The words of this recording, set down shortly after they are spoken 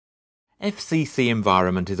FCC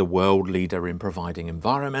Environment is a world leader in providing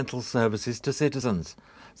environmental services to citizens,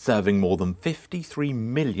 serving more than 53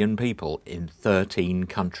 million people in 13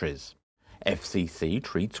 countries. FCC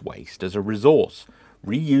treats waste as a resource,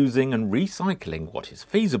 reusing and recycling what is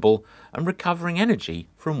feasible and recovering energy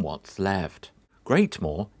from what's left.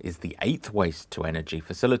 Greatmoor is the 8th waste-to-energy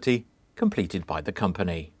facility completed by the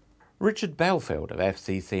company. Richard Belfield of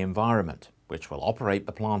FCC Environment, which will operate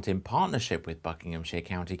the plant in partnership with Buckinghamshire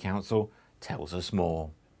County Council, tells us more.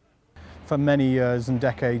 For many years and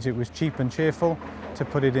decades it was cheap and cheerful to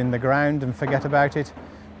put it in the ground and forget about it.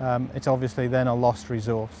 It's obviously then a lost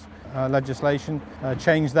resource. Legislation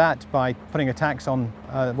changed that by putting a tax on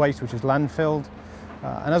waste which is landfilled,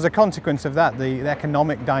 and as a consequence of that the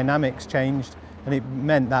economic dynamics changed, and it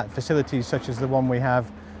meant that facilities such as the one we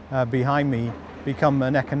have behind me become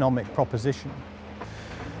an economic proposition.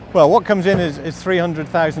 Well, what comes in is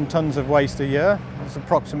 300,000 tonnes of waste a year. It's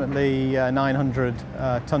approximately 900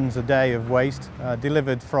 tonnes a day of waste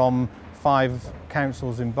delivered from 5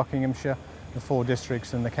 councils in Buckinghamshire, the 4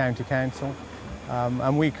 districts and the county council.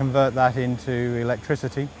 And we convert that into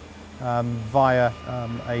electricity via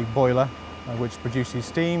a boiler which produces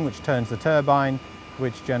steam, which turns the turbine,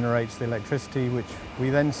 which generates the electricity, which we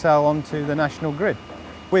then sell onto the national grid.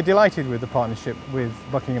 We're delighted with the partnership with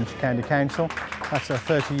Buckinghamshire County Council. That's a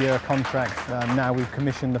 30-year contract. Now we've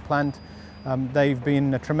commissioned the plant. They've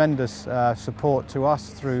been a tremendous support to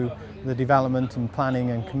us through the development and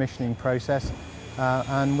planning and commissioning process,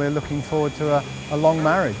 and we're looking forward to a long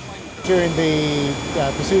marriage. During the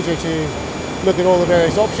procedure to look at all the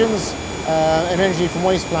various options, an energy from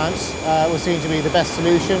waste plants was seen to be the best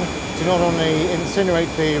solution to not only incinerate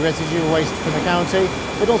the residual waste from the county,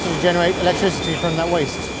 but also to generate electricity from that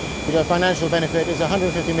waste. The financial benefit is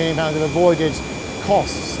 £150 million of avoided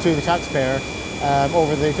costs to the taxpayer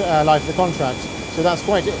over the life of the contract. So that's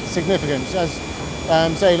quite significant. As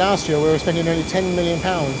say last year we were spending nearly £10 million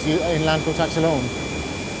in landfill tax alone.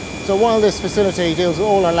 So while this facility deals with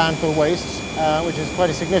all our landfill waste, which is quite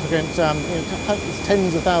a significant,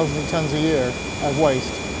 tens of thousands of tonnes a year of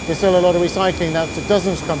waste, there's still a lot of recycling that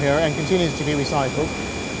doesn't come here and continues to be recycled.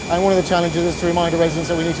 And one of the challenges is to remind our residents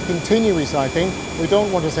that we need to continue recycling. We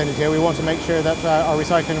don't want to send it here, we want to make sure that our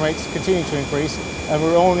recycling rates continue to increase, and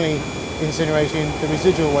we're only incinerating the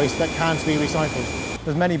residual waste that can't be recycled.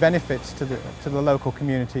 There's many benefits to the local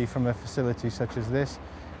community from a facility such as this.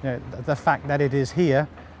 The fact that it is here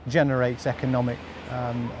generates economic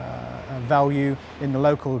value in the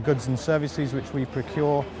local goods and services which we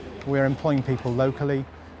procure. We're employing people locally.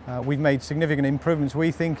 We've made significant improvements,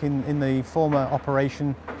 we think, in the former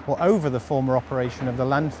operation, or over the former operation of the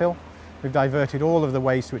landfill. We've diverted all of the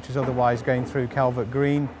waste which is otherwise going through Calvert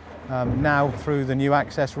Green, now through the new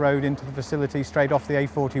access road into the facility straight off the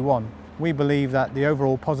A41. We believe that the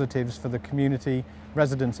overall positives for the community,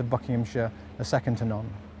 residents of Buckinghamshire, are second to none.